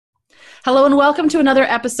Hello and welcome to another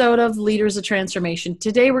episode of Leaders of Transformation.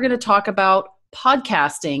 Today we're going to talk about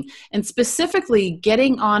podcasting and specifically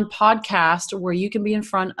getting on podcast where you can be in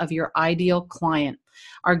front of your ideal client.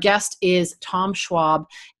 Our guest is Tom Schwab,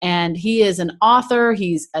 and he is an author,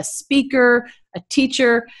 he's a speaker, a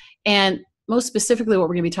teacher, and most specifically what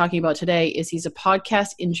we're going to be talking about today is he's a podcast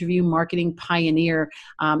interview marketing pioneer.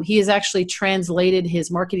 He has actually translated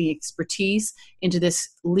his marketing expertise into this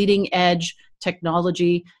leading edge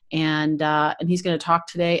technology, and he's going to talk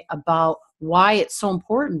today about why it's so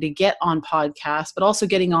important to get on podcasts, but also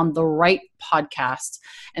getting on the right podcasts.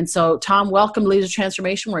 And so, Tom, welcome to Leaders of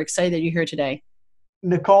Transformation. We're excited that you're here today.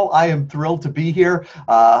 Nicole, I am thrilled to be here.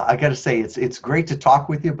 I got to say, it's great to talk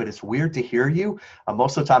with you, but it's weird to hear you.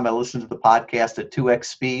 Most of the time I listen to the podcast at 2x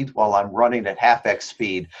speed while I'm running at half x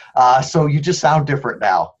speed. So you just sound different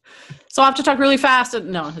now. So I have to talk really fast.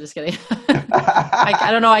 No, I'm just kidding. I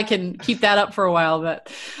don't know. I can keep that up for a while,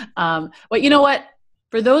 but you know what?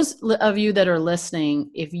 For those of you that are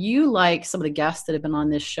listening, if you like some of the guests that have been on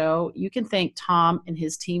this show, you can thank Tom and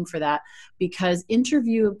his team for that, because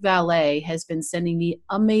Interview Valet has been sending me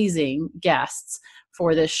amazing guests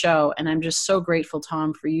for this show. And I'm just so grateful,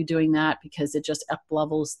 Tom, for you doing that, because it just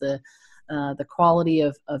up-levels the quality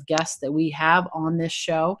of guests that we have on this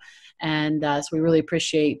show. And so we really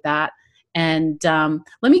appreciate that. And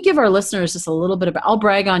let me give our listeners just a little bit I'll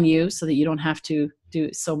brag on you so that you don't have to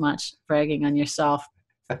do so much bragging on yourself.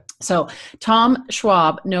 So Tom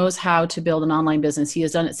Schwab knows how to build an online business. He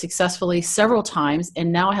has done it successfully several times and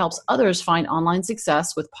now helps others find online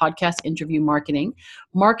success with podcast interview marketing.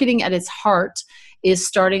 Marketing at its heart is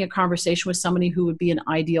starting a conversation with somebody who would be an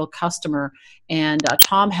ideal customer. And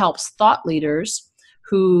Tom helps thought leaders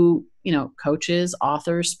who, coaches,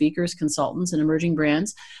 authors, speakers, consultants, and emerging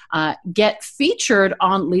brands get featured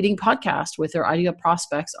on leading podcasts with their ideal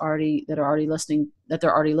prospects that they're already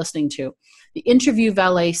listening to. The Interview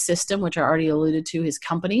Valet system, which I already alluded to, his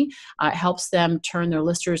company, helps them turn their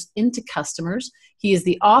listeners into customers. He is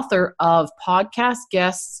the author of Podcast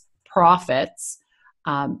Guests Profits,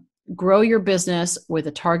 Grow Your Business with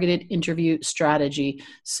a Targeted Interview Strategy.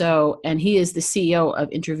 And he is the CEO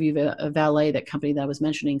of Interview Valet, that company that I was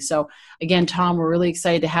mentioning. So again, Tom, we're really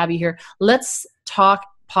excited to have you here. Let's talk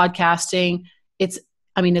podcasting. It's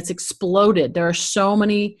exploded. There are so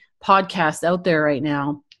many podcasts out there right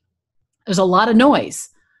now. There's a lot of noise.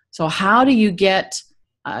 So how do you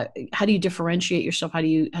differentiate yourself? How do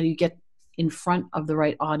you get in front of the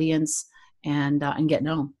right audience and get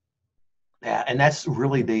known? Yeah, and that's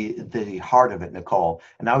really the heart of it, Nicole.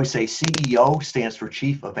 And I always say CEO stands for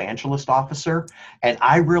Chief Evangelist Officer. And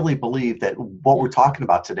I really believe that what we're talking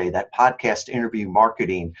about today, that podcast interview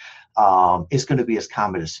marketing, is going to be as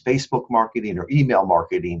common as Facebook marketing or email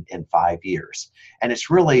marketing in 5 years. And it's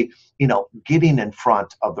really, getting in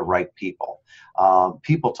front of the right people.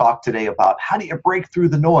 People talk today about how do you break through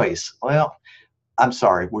the noise? Well, I'm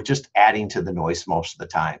sorry, we're just adding to the noise most of the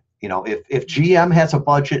time. If GM has a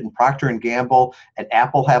budget and Procter & Gamble and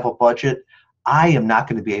Apple have a budget, I am not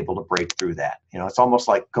going to be able to break through that. It's almost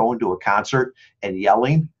like going to a concert and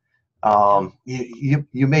yelling. You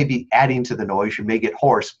may be adding to the noise. You may get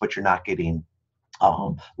hoarse, but you're not getting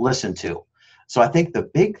listened to. So I think the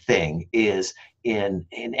big thing is in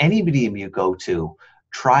any medium you go to,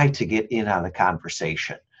 try to get in on the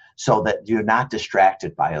conversation so that you're not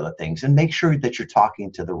distracted by other things, and make sure that you're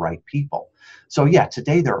talking to the right people. So yeah,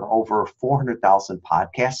 today there are over 400,000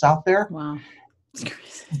 podcasts out there. Wow. That's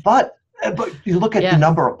crazy. But you look at the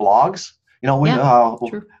number of blogs,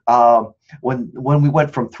 when we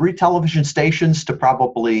went from 3 television stations to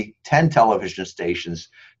probably 10 television stations,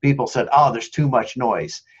 people said, oh, there's too much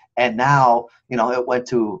noise. And now, it went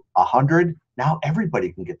to 100. Now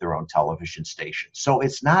everybody can get their own television station. So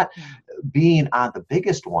it's not being on the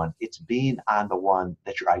biggest one, it's being on the one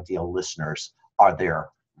that your ideal listeners are there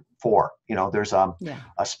for. There's a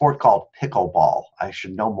sport called pickleball. I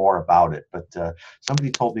should know more about it, but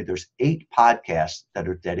somebody told me there's 8 podcasts that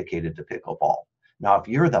are dedicated to pickleball. Now, if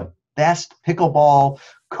you're the best pickleball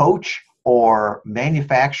coach or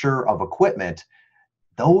manufacturer of equipment,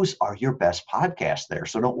 those are your best podcasts there.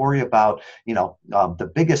 So don't worry about,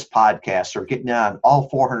 the biggest podcasts or getting on all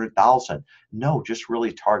 400,000. No, just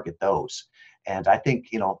really target those. And I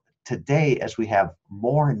think, today, as we have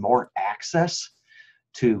more and more access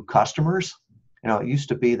to customers, it used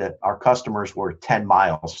to be that our customers were 10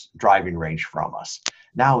 miles driving range from us.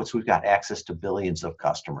 Now we've got access to billions of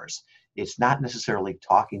customers. It's not necessarily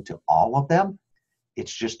talking to all of them.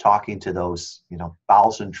 It's just talking to those,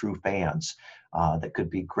 1,000 true fans that could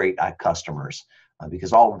be great customers,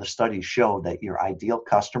 because all of the studies show that your ideal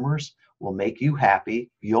customers will make you happy.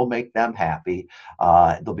 You'll make them happy.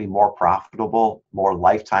 They'll be more profitable, more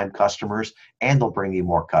lifetime customers, and they'll bring you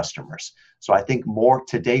more customers. So I think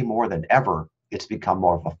today more than ever, it's become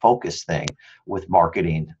more of a focus thing with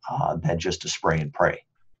marketing than just a spray and pray.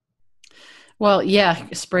 Well, yeah,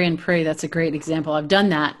 spray and pray. That's a great example. I've done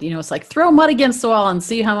that. It's like throw mud against the wall and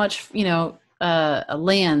see how much,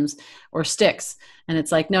 lands or sticks. And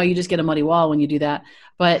it's like, no, you just get a muddy wall when you do that.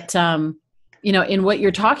 But, in what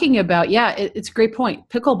you're talking about, yeah, it's a great point.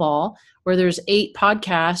 Pickleball, where there's 8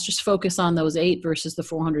 podcasts, just focus on those 8 versus the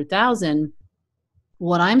 400,000.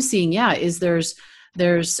 What I'm seeing, yeah, is there's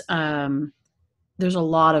a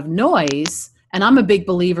lot of noise. And I'm a big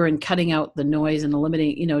believer in cutting out the noise and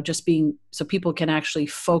eliminating, just being so people can actually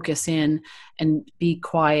focus in and be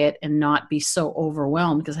quiet and not be so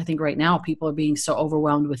overwhelmed. Because I think right now people are being so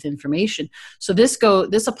overwhelmed with information. So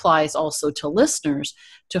this applies also to listeners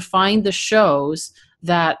to find the shows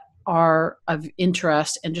that are of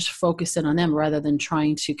interest and just focus in on them rather than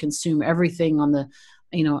trying to consume everything on the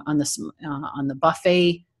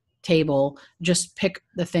buffet table. Just pick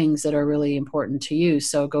the things that are really important to you.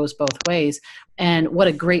 So it goes both ways. And what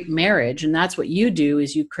a great marriage. And that's what you do,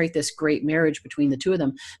 is you create this great marriage between the two of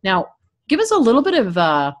them. Now, give us a little bit of,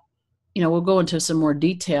 we'll go into some more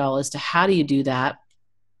detail as to how do you do that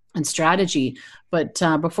and strategy. But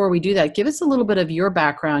before we do that, give us a little bit of your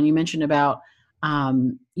background. You mentioned about,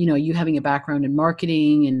 you having a background in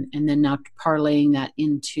marketing and then now parlaying that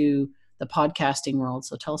into the podcasting world.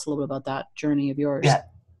 So tell us a little bit about that journey of yours. Yeah.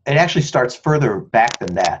 It actually starts further back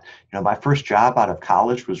than that. My first job out of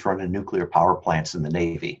college was running nuclear power plants in the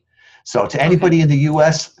Navy. So to anybody in the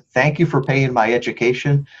U.S., thank you for paying my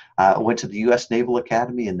education. I went to the U.S. Naval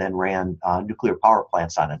Academy and then ran nuclear power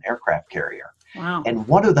plants on an aircraft carrier. Wow. And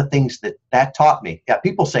one of the things that taught me,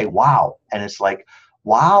 people say, wow. And it's like,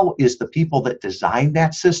 wow is the people that designed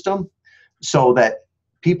that system so that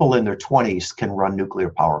people in their 20s can run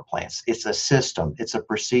nuclear power plants. It's a system, it's a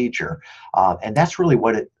procedure. And that's really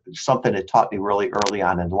something it taught me really early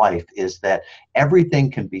on in life, is that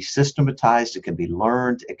everything can be systematized, it can be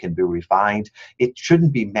learned, it can be refined. It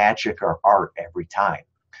shouldn't be magic or art every time.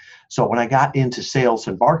 So when I got into sales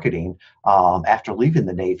and marketing, after leaving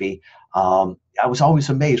the Navy, I was always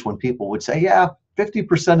amazed when people would say, yeah,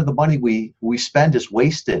 50% of the money we spend is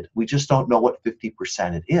wasted. We just don't know what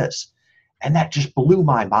 50% it is. And that just blew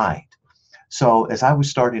my mind. So as I was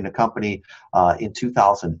starting a company in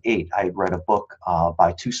 2008, I had read a book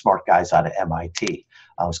by 2 smart guys out of MIT. It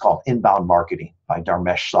was called Inbound Marketing by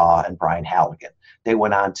Dharmesh Shah and Brian Halligan. They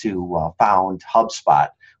went on to found HubSpot,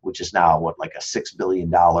 which is now like a $6 billion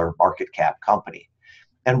market cap company.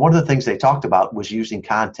 And one of the things they talked about was using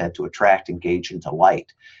content to attract, engage, and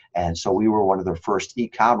delight. And so we were one of their first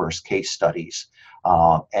e-commerce case studies.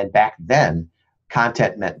 And back then,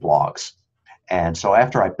 content meant blogs. And so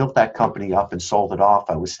after I built that company up and sold it off,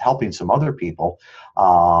 I was helping some other people.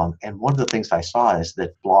 And one of the things I saw is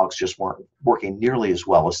that blogs just weren't working nearly as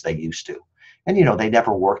well as they used to. And, they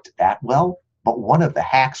never worked that well. But one of the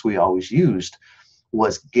hacks we always used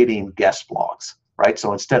was getting guest blogs, right?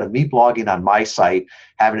 So instead of me blogging on my site,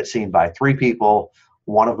 having it seen by 3 people,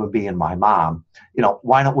 one of them being my mom,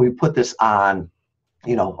 why don't we put this on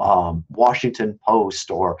Washington Post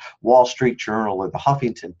or Wall Street Journal or the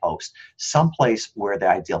Huffington Post, someplace where the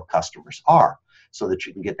ideal customers are, so that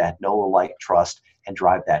you can get that know, like, trust, and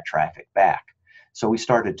drive that traffic back. So we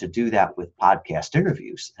started to do that with podcast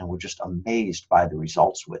interviews, and we're just amazed by the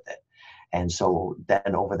results with it. And so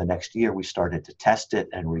then over the next year, we started to test it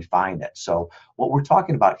and refine it. So what we're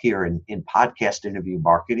talking about here in podcast interview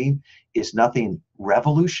marketing is nothing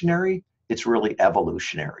revolutionary. It's really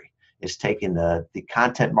evolutionary. Is taking the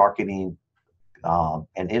content marketing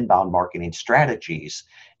and inbound marketing strategies,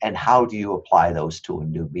 and how do you apply those to a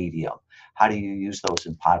new medium? How do you use those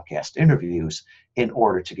in podcast interviews in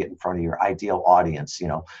order to get in front of your ideal audience?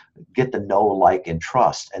 Get the know, like, and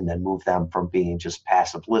trust, and then move them from being just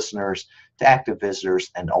passive listeners to active visitors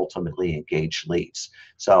and ultimately engaged leads.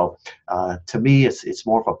 So to me, it's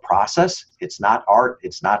more of a process. It's not art.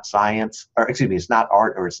 It's not science, or excuse me, it's not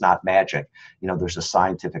art or it's not magic. There's a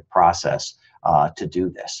scientific process to do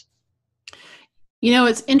this.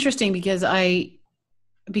 It's interesting because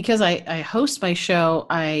I host my show,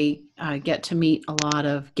 I get to meet a lot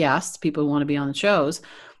of guests, people who want to be on the shows.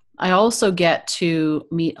 I also get to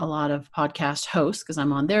meet a lot of podcast hosts because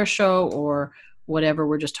I'm on their show or whatever.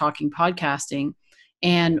 We're just talking podcasting.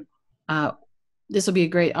 And this will be a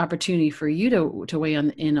great opportunity for you to weigh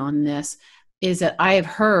in on this, is that I have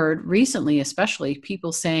heard recently, especially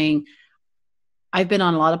people saying, I've been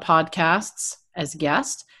on a lot of podcasts as a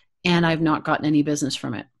guest and I've not gotten any business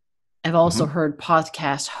from it. I've also Mhm. heard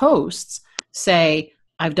podcast hosts say,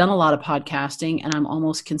 I've done a lot of podcasting and I'm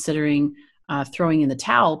almost considering throwing in the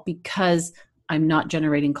towel because I'm not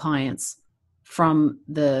generating clients from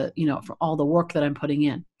from all the work that I'm putting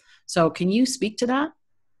in. So can you speak to that?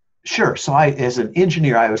 Sure. So as an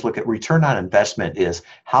engineer, I always look at return on investment is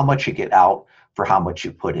how much you get out for how much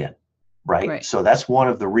you put in, right? Right. So that's one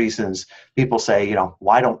of the reasons people say,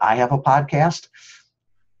 why don't I have a podcast?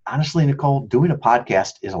 Honestly, Nicole, doing a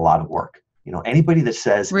podcast is a lot of work. Anybody that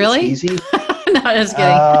says it's Really? easy, No, just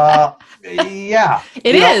kidding. uh, yeah,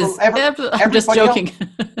 It is. I'm just everybody else. joking.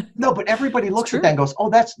 No, but everybody It's looks at that true. and goes, "Oh,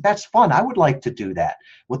 that's fun. I would like to do that."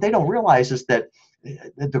 What they don't realize is that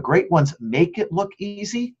the great ones make it look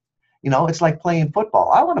easy. It's like playing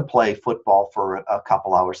football. I want to play football for a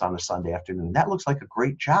couple hours on a Sunday afternoon. That looks like a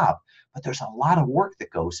great job, but there's a lot of work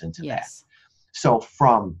that goes into that. Yes. So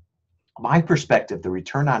from my perspective, the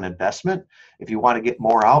return on investment, if you want to get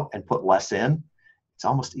more out and put less in, it's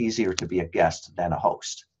almost easier to be a guest than a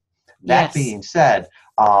host. That Yes. being said,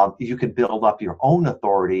 you can build up your own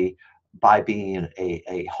authority by being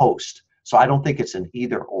a host. So I don't think it's an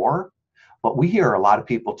either or, but we hear a lot of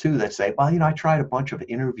people too that say, well, I tried a bunch of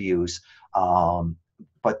interviews,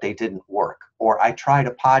 but they didn't work. Or I tried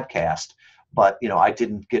a podcast, but I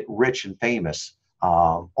didn't get rich and famous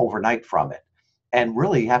overnight from it. And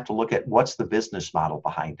really you have to look at what's the business model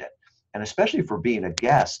behind it. And especially for being a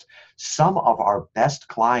guest, some of our best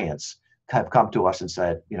clients have come to us and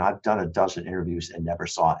said, I've done a dozen interviews and never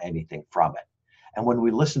saw anything from it. And when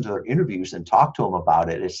we listen to their interviews and talk to them about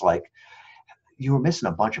it, it's like you were missing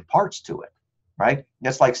a bunch of parts to it, right?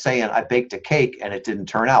 That's like saying I baked a cake and it didn't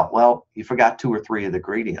turn out. Well, you forgot 2 or 3 of the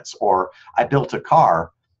ingredients. Or I built a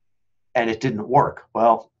car and it didn't work.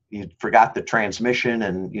 Well, you forgot the transmission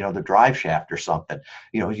and the drive shaft or something.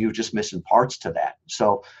 You're just missing parts to that.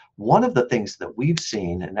 So one of the things that we've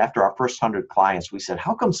seen, and after our first 100 clients, we said,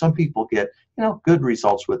 how come some people get good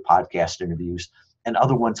results with podcast interviews and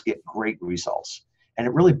other ones get great results? And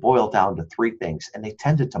it really boiled down to 3 things, and they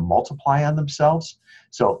tended to multiply on themselves.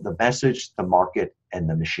 So the message, the market, and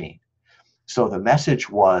the machine. So the message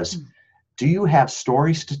was, do you have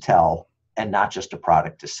stories to tell and not just a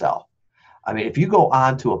product to sell? I mean, if you go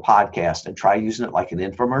on to a podcast and try using it like an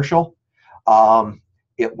infomercial,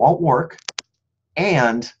 it won't work.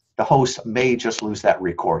 And the host may just lose that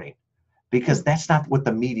recording because that's not what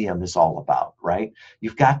the medium is all about, right?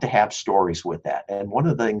 You've got to have stories with that. And one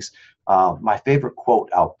of the things, my favorite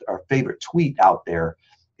favorite tweet out there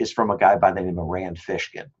is from a guy by the name of Rand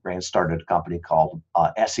Fishkin. Rand started a company called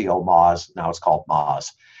SEO Moz. Now it's called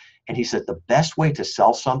Moz. And he said, the best way to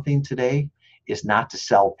sell something today is not to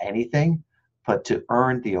sell anything, but to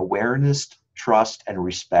earn the awareness, trust, and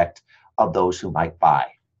respect of those who might buy.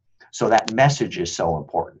 So that message is so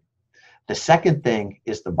important. The second thing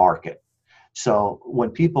is the market. So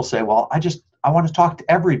when people say, well, I want to talk to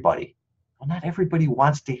everybody. Well, not everybody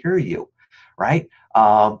wants to hear you, right?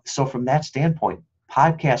 So from that standpoint,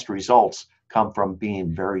 podcast results come from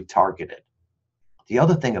being very targeted. The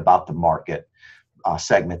other thing about the market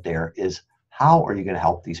segment there is, how are you going to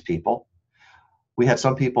help these people? We had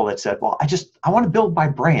some people that said, well, I want to build my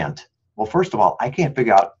brand. Well, first of all, I can't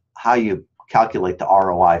figure out how you calculate the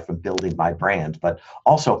ROI from building my brand, but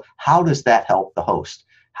also how does that help the host?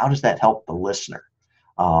 How does that help the listener?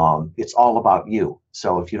 It's all about you.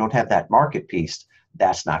 So if you don't have that market piece,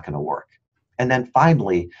 that's not going to work. And then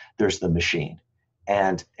finally, there's the machine.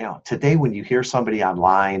 And today when you hear somebody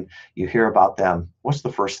online, you hear about them, what's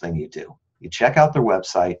the first thing you do? You check out their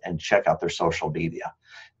website and check out their social media.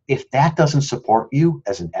 If that doesn't support you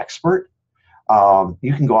as an expert,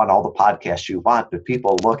 you can go on all the podcasts you want, but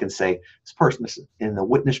people look and say, this person is in the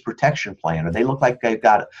witness protection plan, or they look like they've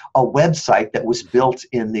got a website that was built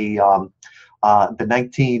in the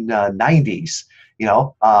 1990s.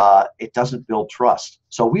 It doesn't build trust.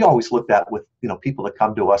 So we always look at with people that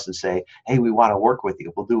come to us and say, hey, we want to work with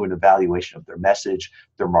you. We'll do an evaluation of their message,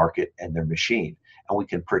 their market, and their machine. And we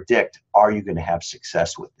can predict, are you going to have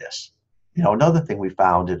success with this? Another thing we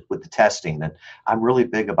found with the testing, and I'm really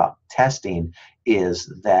big about testing, is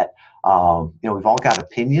that we've all got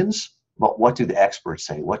opinions, but what do the experts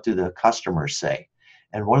say? What do the customers say?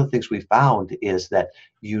 And one of the things we found is that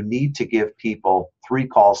you need to give people 3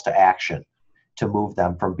 calls to action to move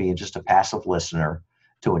them from being just a passive listener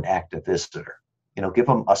to an active visitor. Give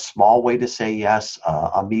them a small way to say yes,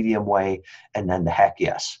 a medium way, and then the heck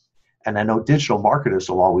yes. And I know digital marketers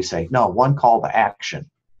will always say, no, 1 call to action.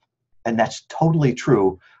 And that's totally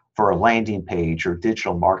true for a landing page or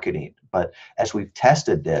digital marketing. But as we've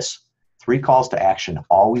tested this, 3 calls to action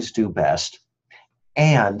always do best.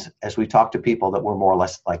 And as we talk to people that were more or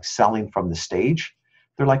less like selling from the stage,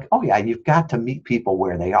 they're like, oh yeah, you've got to meet people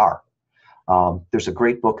where they are. There's a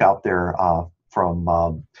great book out there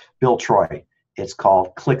from Bill Troy. It's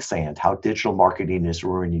called Clicksand, How Digital Marketing is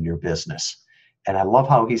Ruining Your Business. And I love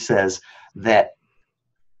how he says that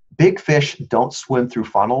big fish don't swim through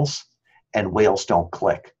funnels and whales don't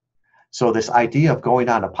click. So this idea of going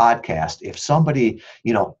on a podcast, if somebody,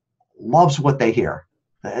 loves what they hear,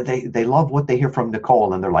 they love what they hear from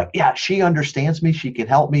Nicole, and they're like, yeah, she understands me, she can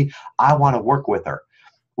help me, I want to work with her.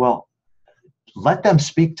 Well, let them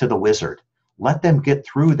speak to the wizard. Let them get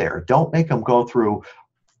through there. Don't make them go through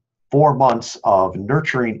 4 months of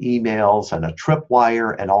nurturing emails and a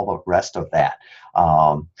tripwire and all the rest of that.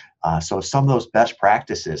 So some of those best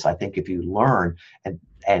practices, I think if you learn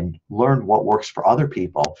and learn what works for other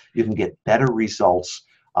people, you can get better results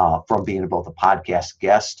from being both a podcast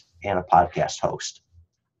guest and a podcast host.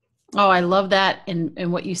 Oh, I love that.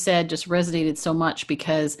 And what you said just resonated so much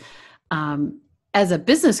because as a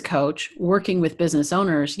business coach working with business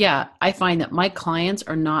owners, I find that my clients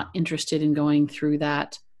are not interested in going through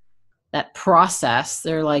that process.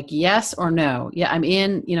 They're like, yes or no. Yeah, I'm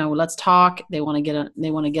in, let's talk. They want to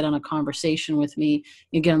get on a conversation with me,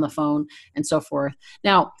 you get on the phone and so forth.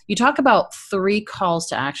 Now, you talk about 3 calls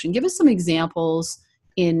to action. Give us some examples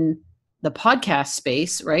in the podcast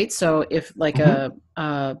space, right? So if like a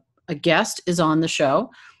guest is on the show,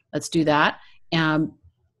 let's do that.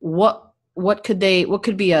 What could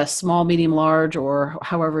be a small, medium, large, or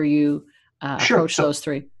however you approach those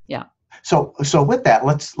 3? Yeah. So with that,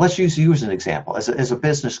 let's use you as an example as a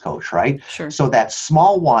business coach, right? Sure. So that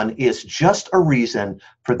small one is just a reason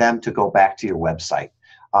for them to go back to your website.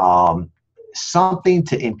 Something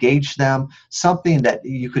to engage them, something that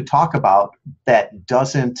you could talk about that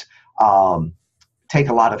doesn't take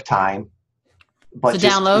a lot of time. But so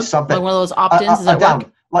download something, like one of those opt-ins. Does that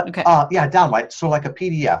work? Okay. Download. So like a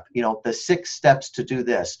PDF, the 6 steps to do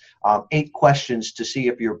this, 8 questions to see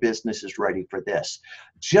if your business is ready for this.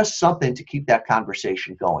 Just something to keep that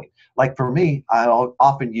conversation going. Like for me, I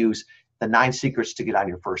often use the 9 secrets to get on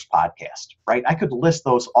your first podcast, right? I could list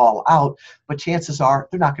those all out, but chances are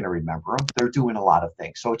they're not going to remember them. They're doing a lot of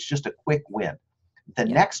things. So it's just a quick win. The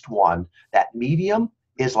next one, that medium,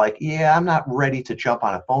 is like, I'm not ready to jump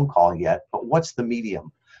on a phone call yet, but what's the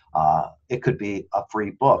medium? It could be a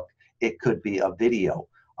free book. It could be a video.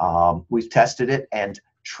 We've tested it, and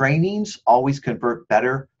trainings always convert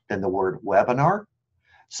better than the word webinar.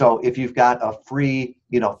 So if you've got a free,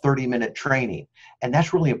 30-minute training, and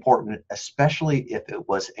that's really important, especially if it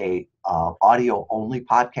was a audio only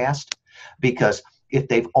podcast, because if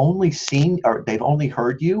they've only seen or they've only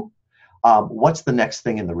heard you, what's the next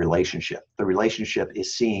thing in the relationship? The relationship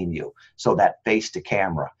is seeing you. So that face to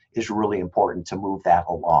camera is really important to move that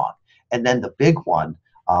along. And then the big one,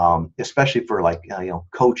 especially for like,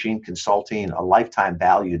 coaching, consulting, a lifetime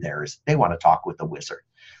value there is they want to talk with the wizard.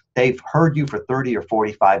 They've heard you for 30 or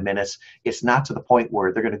 45 minutes. It's not to the point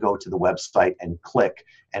where they're going to go to the website and click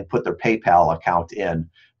and put their PayPal account in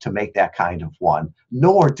to make that kind of one,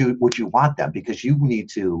 nor would you want them, because you need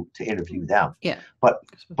to interview them. Yeah.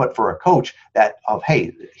 But for a coach, that of,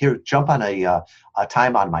 hey, here, jump on a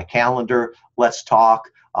time on my calendar. Let's talk.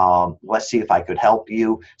 Let's see if I could help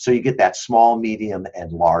you. So you get that small, medium,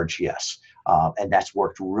 and large yes. And that's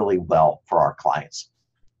worked really well for our clients.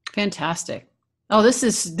 Fantastic. Oh, this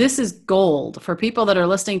is gold for people that are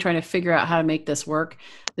listening, trying to figure out how to make this work.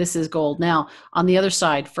 This is gold. Now, on the other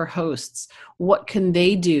side, for hosts, what can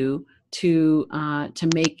they do to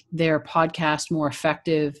make their podcast more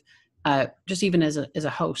effective? Just even as a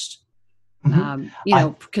host,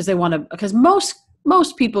 because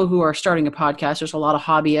most people who are starting a podcast, there's a lot of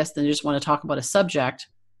hobbyists and they just want to talk about a subject,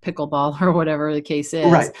 pickleball or whatever the case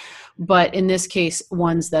is. Right. But in this case,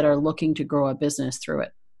 ones that are looking to grow a business through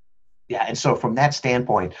it. Yeah, and so from that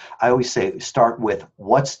standpoint, I always say start with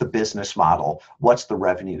what's the business model, what's the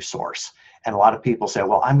revenue source, and a lot of people say,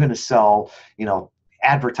 well, I'm going to sell,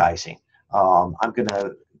 advertising. I'm going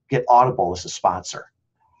to get Audible as a sponsor.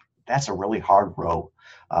 That's a really hard row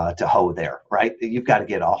to hoe there, right? You've got to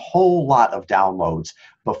get a whole lot of downloads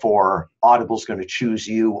before Audible's going to choose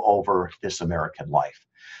you over This American Life.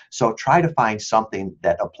 So try to find something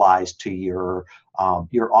that applies to your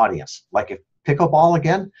audience. Like if pickleball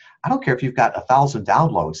again, I don't care if you've got 1,000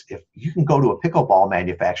 downloads. If you can go to a pickleball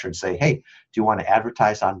manufacturer and say, hey, do you want to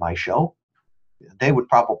advertise on my show? They would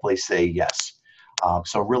probably say yes.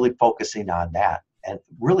 So really focusing on that. And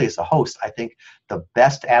really as a host, I think the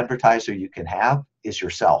best advertiser you can have is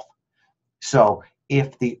yourself. So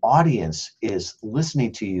if the audience is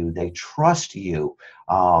listening to you, they trust you,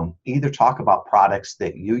 either talk about products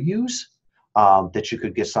that you use, that you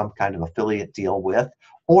could get some kind of affiliate deal with,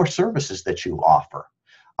 or services that you offer.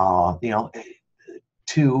 You know,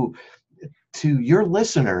 to your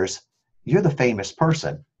listeners, you're the famous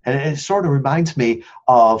person. And it sort of reminds me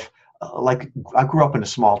of like I grew up in a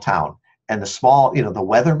small town, and the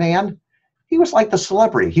weatherman, he was like the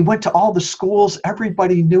celebrity. He went to all the schools,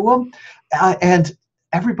 everybody knew him, and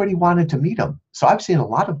everybody wanted to meet him. So I've seen a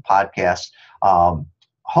lot of podcast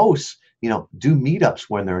hosts, do meetups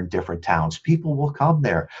when they're in different towns. People will come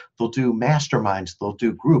there. They'll do masterminds. They'll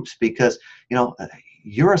do groups because,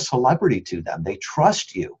 you're a celebrity to them. They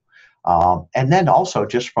trust you. And then also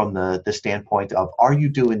just from the standpoint of, are you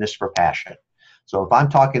doing this for passion? So if I'm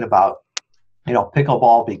talking about,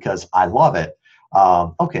 pickleball because I love it,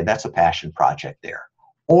 okay, that's a passion project there.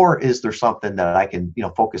 Or is there something that I can,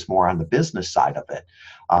 focus more on the business side of it,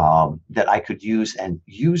 that I could use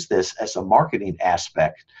this as a marketing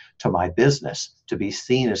aspect to my business, to be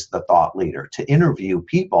seen as the thought leader, to interview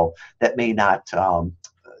people that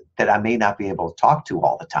that I may not be able to talk to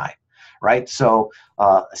all the time, right? So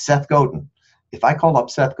Seth Godin, if I call up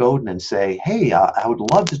Seth Godin and say, hey, I would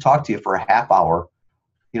love to talk to you for a half hour,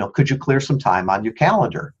 could you clear some time on your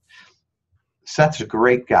calendar? Seth's a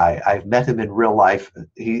great guy. I've met him in real life.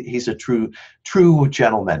 He's a true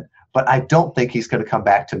gentleman. But I don't think he's going to come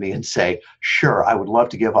back to me and say, sure, I would love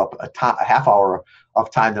to give up a half hour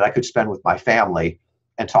of time that I could spend with my family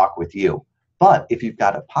and talk with you. But if you've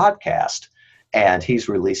got a podcast and he's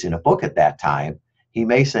releasing a book at that time, he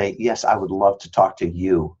may say, yes, I would love to talk to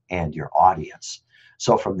you and your audience.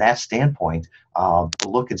 So from that standpoint,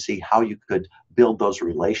 look and see how you could build those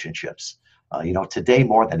relationships. Today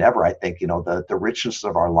more than ever, I think, the richness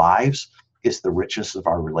of our lives is the richness of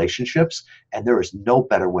our relationships. And there is no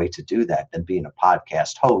better way to do that than being a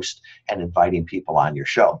podcast host and inviting people on your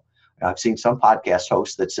show. I've seen some podcast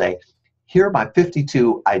hosts that say, here are my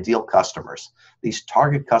 52 ideal customers, these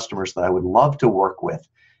target customers that I would love to work with.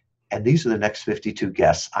 And these are the next 52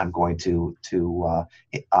 guests I'm going to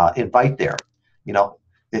invite there.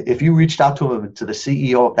 If you reached out to the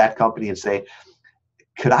CEO of that company and say,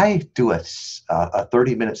 could I do a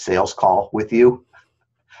 30-minute sales call with you?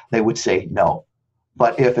 They would say no.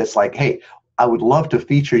 But if it's like, hey, I would love to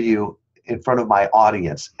feature you in front of my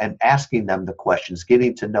audience and asking them the questions,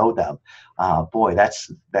 getting to know them, boy,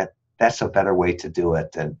 that's a better way to do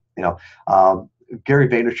it. And Gary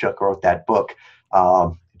Vaynerchuk wrote that book,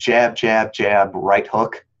 Jab, Jab, Jab, Right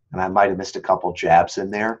Hook. And I might have missed a couple jabs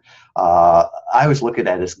in there. I always look at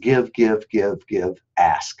that as give, give, give, give,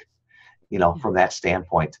 ask. From that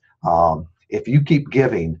standpoint, if you keep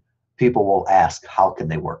giving, people will ask, how can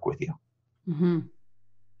they work with you? Mm-hmm.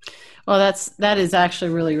 Well, that is actually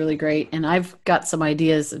really, really great. And I've got some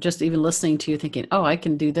ideas just even listening to you thinking, oh, I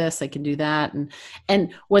can do this, I can do that.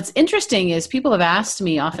 And what's interesting is people have asked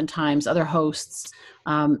me oftentimes, other hosts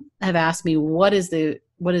have asked me, what is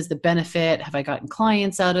the benefit? Have I gotten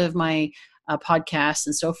clients out of my podcast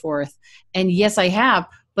and so forth? And yes, I have.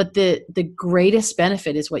 But the greatest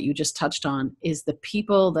benefit is what you just touched on, is the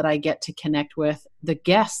people that I get to connect with, the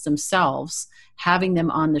guests themselves, having them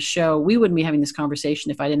on the show. We wouldn't be having this conversation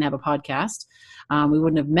if I didn't have a podcast. We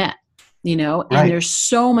wouldn't have met, and Right. There's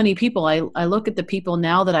so many people. I look at the people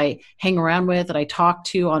now that I hang around with, that I talk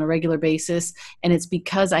to on a regular basis, and it's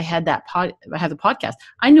because I had the podcast.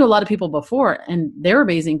 I knew a lot of people before, and they're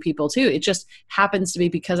amazing people too. It just happens to be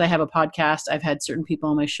because I have a podcast, I've had certain people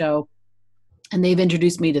on my show, and they've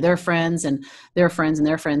introduced me to their friends and their friends and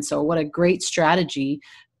their friends. So what a great strategy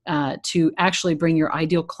to actually bring your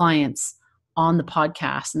ideal clients on the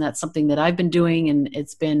podcast. And that's something that I've been doing, and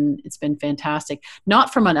it's been fantastic.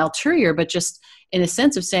 Not from an ulterior, but just in a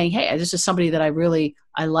sense of saying, hey, this is somebody that I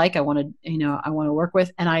like. I want to work with,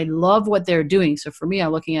 and I love what they're doing. So for me,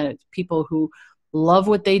 I'm looking at it, people who love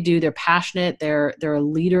what they do. They're passionate. They're a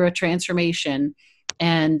leader of transformation.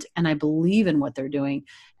 And I believe in what they're doing.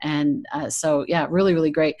 And so, yeah, really, really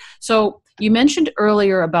great. So you mentioned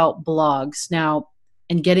earlier about blogs now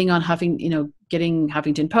and getting on getting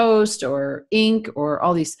Huffington Post or Inc. or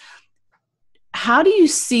all these. How do you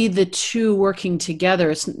see the two working together?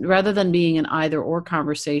 It's rather than being an either or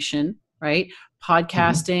conversation, right?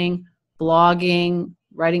 Podcasting, blogging,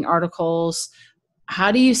 writing articles.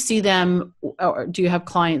 How do you see them? Or do you have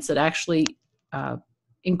clients that actually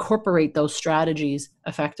incorporate those strategies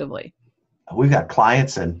effectively? We've got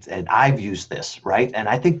clients and I've used this, right? And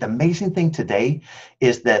I think the amazing thing today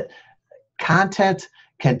is that content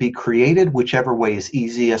can be created whichever way is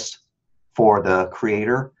easiest for the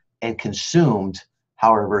creator and consumed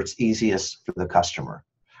however it's easiest for the customer,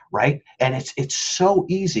 right? And it's so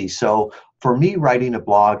easy. So for me, writing a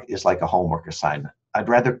blog is like a homework assignment. I'd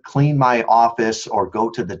rather clean my office or go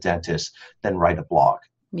to the dentist than write a blog.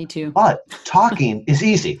 Me too. But talking is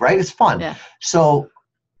easy, right? It's fun. Yeah. So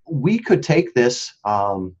we could take this,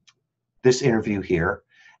 this interview here,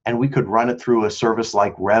 and we could run it through a service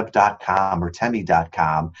like rev.com or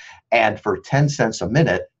temi.com, and for 10 cents a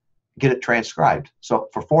minute, get it transcribed. So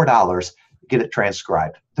for $4, get it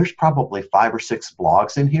transcribed. There's probably 5 or 6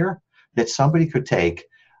 blogs in here that somebody could take,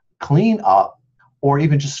 clean up, or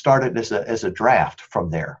even just start it as a draft from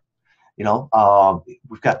there. You know,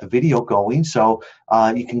 we've got the video going, so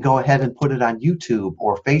you can go ahead and put it on YouTube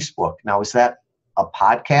or Facebook. Now, is that a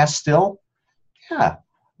podcast still? Yeah.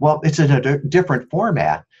 Well, it's in a different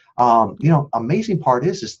format. You know, amazing part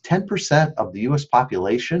is 10% of the U.S.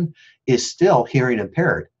 population is still hearing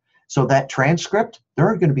impaired. So that transcript, there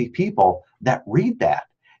are going to be people that read that.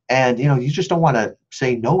 And, you know, you just don't want to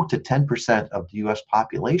say no to 10% of the U.S.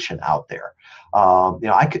 population out there. You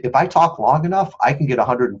know, if I talk long enough, I can get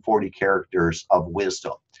 140 characters of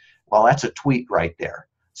wisdom. Well, that's a tweet right there.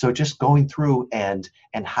 So just going through and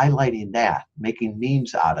highlighting that, making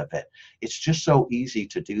memes out of it, it's just so easy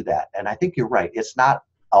to do that. And I think you're right. It's not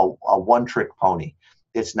a one-trick pony.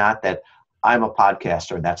 It's not that I'm a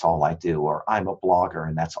podcaster and that's all I do, or I'm a blogger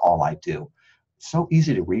and that's all I do. It's so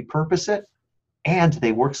easy to repurpose it, and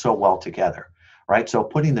they work so well together, right? So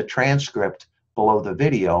putting the transcript below the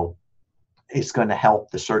video is going to help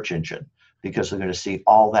the search engine, because they're going to see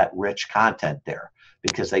all that rich content there,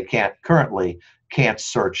 because they currently can't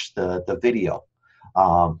search the video.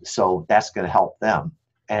 So that's going to help them.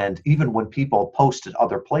 And even when people post at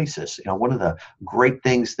other places, you know, one of the great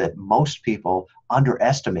things that most people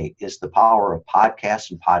underestimate is the power of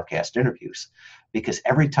podcasts and podcast interviews, because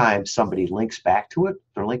every time somebody links back to it,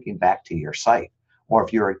 they're linking back to your site. Or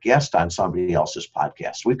if you're a guest on somebody else's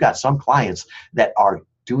podcast, we've got some clients that are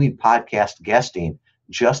doing podcast guesting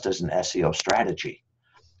just as an SEO strategy.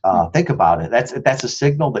 Think about it. That's a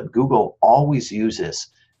signal that Google always uses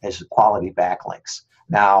as quality backlinks.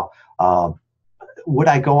 Now, would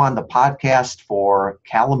I go on the podcast for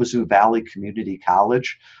Kalamazoo Valley Community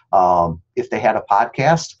College if they had a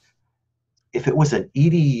podcast? If it was an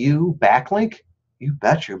EDU backlink, you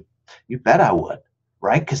bet I would,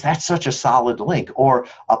 right? Because that's such a solid link. Or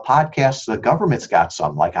a podcast the government's got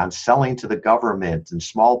some, like on selling to the government and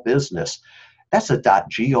small business. That's a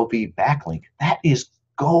 .gov backlink. That is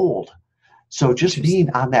gold. So just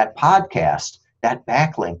being on that podcast, that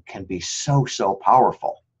backlink can be so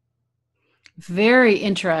powerful. Very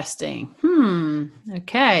interesting.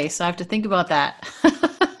 Okay, so I have to think about that.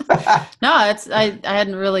 No, I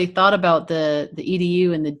hadn't really thought about the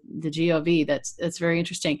EDU and the GOV. That's very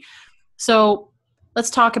interesting. So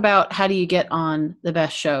let's talk about, how do you get on the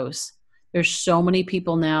best shows? There's so many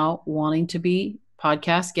people now wanting to be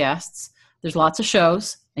podcast guests. There's lots of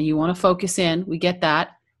shows and you want to focus in. We get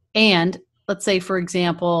that. And let's say, for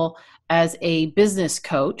example, as a business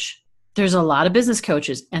coach, there's a lot of business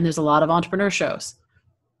coaches and there's a lot of entrepreneur shows.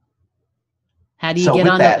 How do you get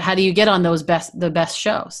on how do you get on the best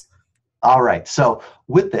shows? All right. So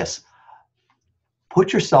with this,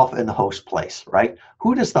 put yourself in the host place, right?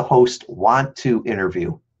 Who does the host want to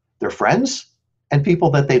interview? Their friends and people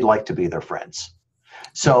that they'd like to be their friends.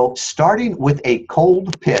 So starting with a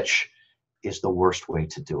cold pitch is the worst way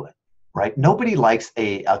to do it, right? Nobody likes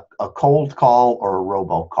a cold call or a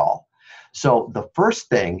robocall. So the first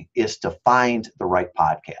thing is to find the right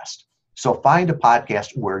podcast. So find a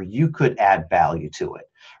podcast where you could add value to it.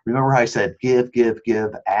 Remember how I said give,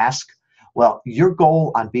 ask? Well, your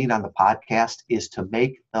goal on being on the podcast is to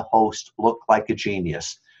make the host look like a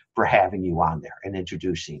genius for having you on there and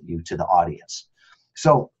introducing you to the audience.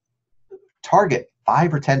 So target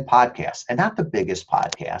 5 or 10 podcasts, and not the biggest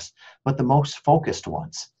podcasts, but the most focused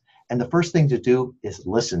ones. And the first thing to do is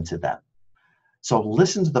listen to them. So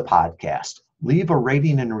listen to the podcast, leave a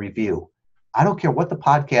rating and review. I don't care what the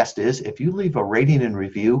podcast is. If you leave a rating and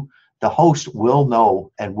review, the host will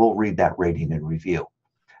know and will read that rating and review.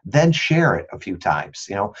 Then share it a few times,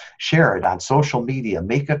 share it on social media,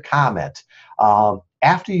 make a comment.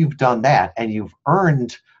 After you've done that and you've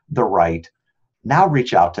earned the right, now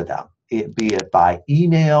reach out to them, be it by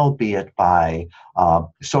email, be it by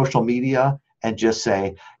social media, and just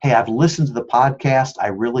say, hey, I've listened to the podcast. I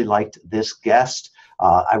really liked this guest.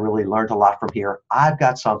 I really learned a lot from here. I've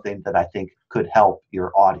got something that I think could help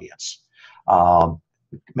your audience.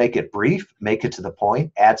 Make it brief, make it to the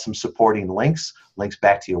point, add some supporting links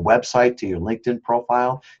back to your website, to your LinkedIn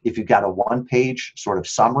profile. If you've got a one-page sort of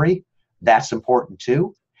summary, that's important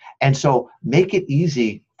too. And so make it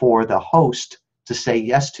easy for the host to say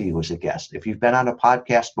yes to you as a guest. If you've been on a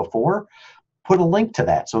podcast before, put a link to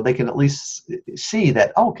that so they can at least see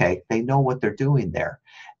that, okay, they know what they're doing there.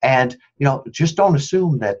 And, just don't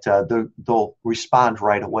assume that they'll respond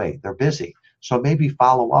right away. They're busy. So maybe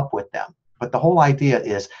follow up with them. But the whole idea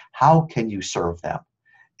is, how can you serve them?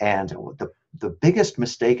 And the biggest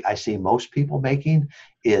mistake I see most people making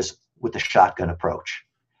is with the shotgun approach.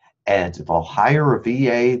 And they'll hire a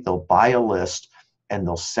VA, they'll buy a list, and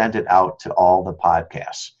they'll send it out to all the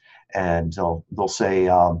podcasts. And they'll say,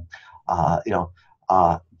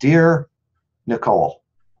 dear Nicole,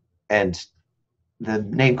 and the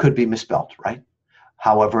name could be misspelled, right?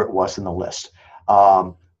 However it was in the list.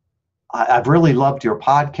 I've really loved your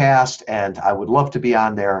podcast, and I would love to be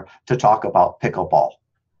on there to talk about pickleball.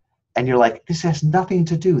 And you're like, this has nothing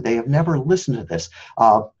to do. They have never listened to this.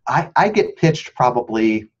 I get pitched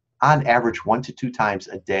probably on average 1 to 2 times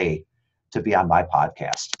a day to be on my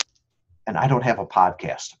podcast. And I don't have a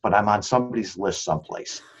podcast, but I'm on somebody's list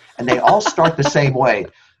someplace. And they all start the same way.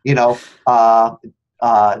 Dear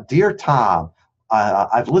Tom,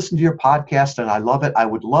 I've listened to your podcast and I love it. I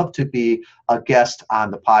would love to be a guest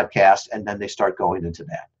on the podcast. And then they start going into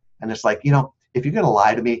that. And it's like, if you're going to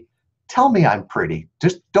lie to me, tell me I'm pretty.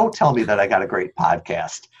 Just don't tell me that I got a great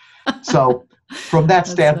podcast. So from that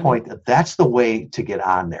standpoint, that's the way to get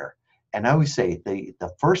on there. And I always say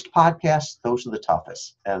the first podcasts, those are the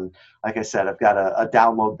toughest. And like I said, I've got a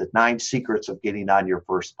download, the 9 secrets of getting on your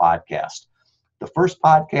first podcast. The first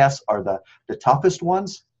podcasts are the toughest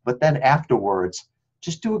ones, but then afterwards,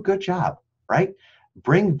 just do a good job, right?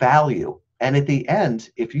 Bring value. And at the end,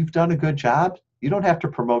 if you've done a good job, you don't have to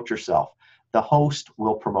promote yourself. The host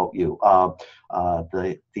will promote you.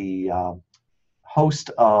 The host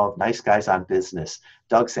of Nice Guys on Business,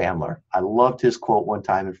 Doug Sandler. I loved his quote one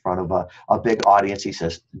time in front of a big audience. He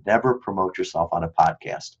says, never promote yourself on a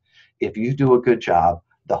podcast. If you do a good job,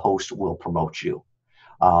 the host will promote you.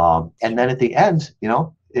 And then at the end,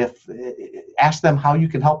 ask them how you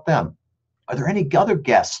can help them. Are there any other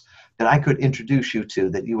guests that I could introduce you to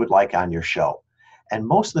that you would like on your show? And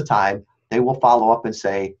most of the time, they will follow up and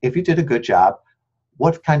say, if you did a good job,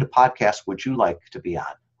 what kind of podcast would you like to be on?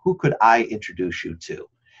 Who could I introduce you to?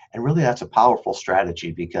 And really, that's a powerful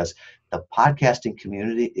strategy because the podcasting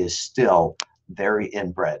community is still very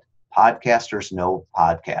inbred. Podcasters know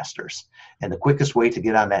podcasters. And the quickest way to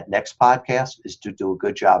get on that next podcast is to do a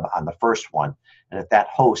good job on the first one. And if that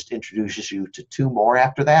host introduces you to 2 more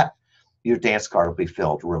after that, your dance card will be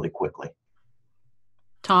filled really quickly.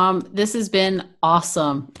 Tom, this has been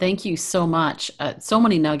awesome. Thank you so much. So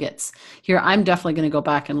many nuggets here. I'm definitely going to go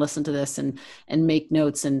back and listen to this and make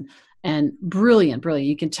notes and brilliant.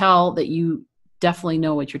 You can tell that you definitely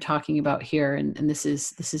know what you're talking about here. And this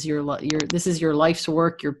is your life's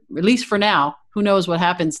work. You're, at least for now, who knows what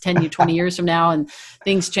happens 10, 20 years from now, and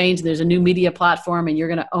things change. And there's a new media platform and you're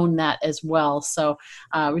going to own that as well. So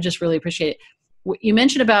we just really appreciate it. You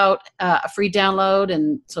mentioned about a free download.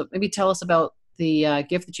 And so maybe tell us about the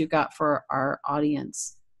gift that you got for our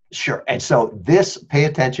audience. Sure. And so pay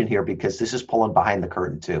attention here because this is pulling behind the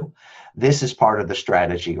curtain too. This is part of the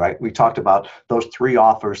strategy, right? We talked about those 3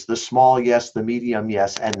 offers, the small yes, the medium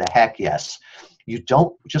yes, and the heck yes. You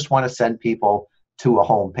don't just want to send people to a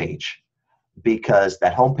homepage because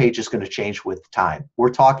that homepage is going to change with time. We're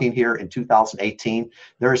talking here in 2018.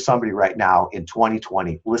 There is somebody right now in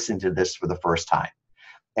 2020 listening to this for the first time.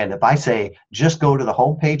 And if I say, just go to the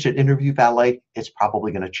homepage at Interview Valet, it's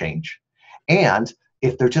probably going to change. And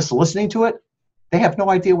if they're just listening to it, they have no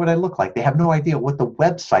idea what I look like. They have no idea what the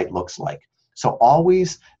website looks like. So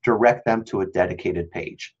always direct them to a dedicated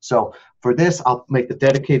page. So for this, I'll make the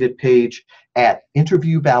dedicated page at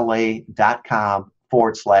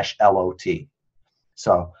interviewvalet.com/LOT.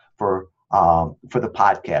 So for the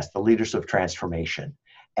podcast, the Leaders of Transformation.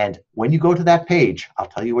 And when you go to that page, I'll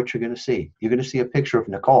tell you what you're going to see. You're going to see a picture of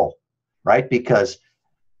Nicole, right? Because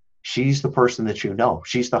she's the person that you know.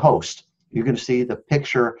 She's the host. You're going to see the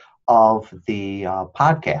picture of the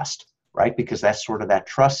podcast, right? Because that's sort of that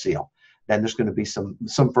trust seal. Then there's going to be some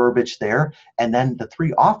verbiage there. And then the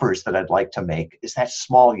 3 offers that I'd like to make is that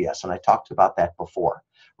small yes. And I talked about that before,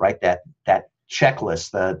 right? That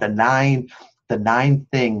checklist, the 9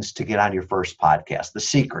 things to get on your first podcast, the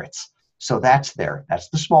secrets. So that's there. That's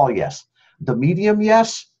the small yes. The medium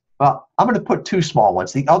yes, well, I'm going to put 2 small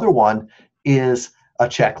ones. The other one is a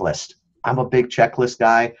checklist. I'm a big checklist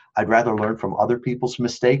guy. I'd rather learn from other people's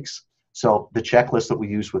mistakes. So the checklist that we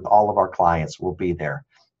use with all of our clients will be there.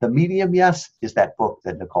 The medium yes is that book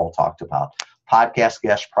that Nicole talked about. Podcast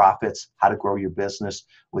Guest Profits, How to Grow Your Business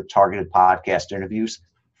with Targeted Podcast Interviews.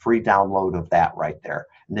 Free download of that right there.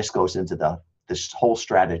 And this goes into this whole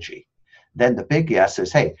strategy. Then the big yes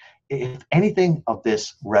is, hey, if anything of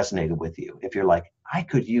this resonated with you, if you're like, I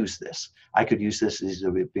could use this as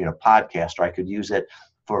being a podcast, or I could use it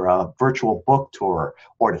for a virtual book tour,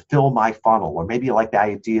 or to fill my funnel, or maybe you like the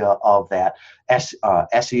idea of that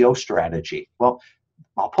SEO strategy. Well,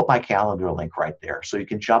 I'll put my calendar link right there. So you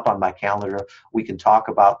can jump on my calendar. We can talk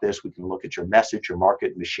about this. We can look at your message, your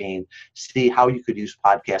market machine, see how you could use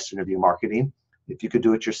podcast interview marketing, if you could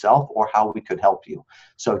do it yourself, or how we could help you.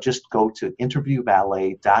 So just go to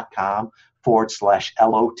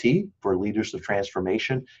interviewvalet.com/LOT for Leaders of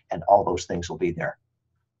Transformation, and all those things will be there.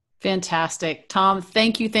 Fantastic. Tom,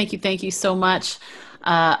 thank you so much.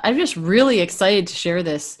 I'm just really excited to share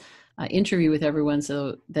this interview with everyone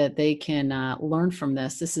so that they can learn from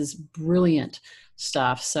this. This is brilliant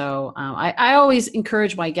stuff. So I always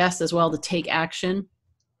encourage my guests as well to take action,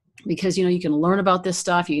 because, you can learn about this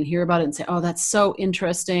stuff. You can hear about it and say, oh, that's so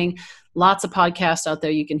interesting. Lots of podcasts out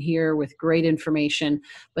there you can hear with great information.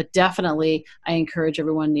 But definitely, I encourage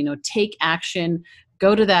everyone, take action.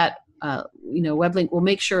 Go to that web link. We'll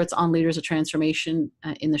make sure it's on Leaders of Transformation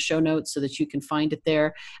in the show notes so that you can find it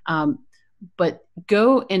there. But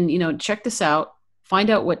go and, check this out, find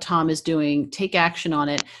out what Tom is doing, take action on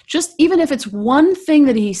it. Just even if it's one thing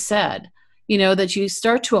that he said, that you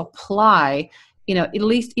start to apply, at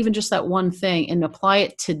least even just that one thing, and apply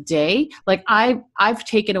it today. Like I've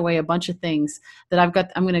taken away a bunch of things that I'm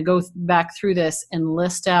going to go back through this and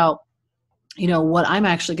list out, what I'm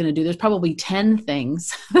actually going to do. There's probably 10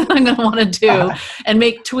 things that I'm going to want to do and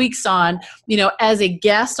make tweaks on, as a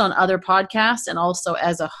guest on other podcasts and also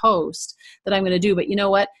as a host that I'm going to do. But you know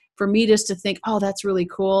what? For me just to think, oh, that's really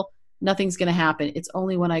cool, nothing's going to happen. It's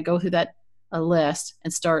only when I go through that list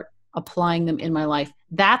and start applying them in my life,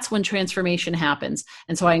 that's when transformation happens.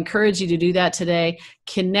 And so I encourage you to do that today.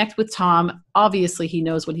 Connect with Tom. Obviously, he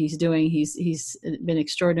knows what he's doing. He's been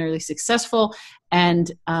extraordinarily successful, and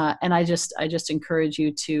I just encourage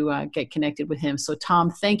you to get connected with him. So Tom,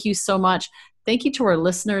 thank you so much. Thank you to our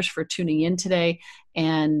listeners for tuning in today.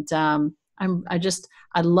 And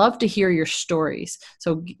I'd love to hear your stories.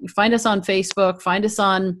 So find us on Facebook. Find us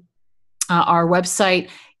on our website.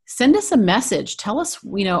 Send us a message. Tell us,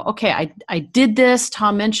 okay, I did this.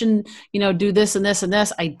 Tom mentioned, do this and this and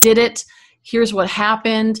this. I did it. Here's what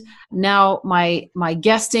happened. Now my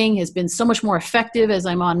guesting has been so much more effective as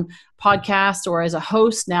I'm on podcast or as a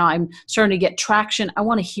host. Now I'm starting to get traction. I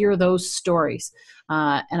want to hear those stories.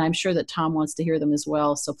 And I'm sure that Tom wants to hear them as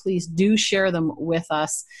well. So please do share them with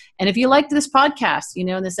us. And if you liked this podcast,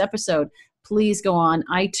 in this episode, please go on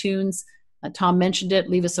iTunes. Tom mentioned it.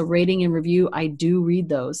 Leave us a rating and review. I do read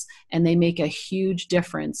those, and they make a huge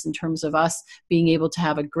difference in terms of us being able to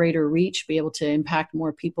have a greater reach, be able to impact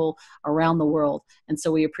more people around the world. And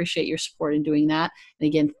so we appreciate your support in doing that. And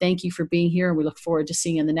again, thank you for being here, and we look forward to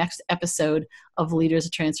seeing you in the next episode of Leaders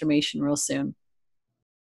of Transformation real soon.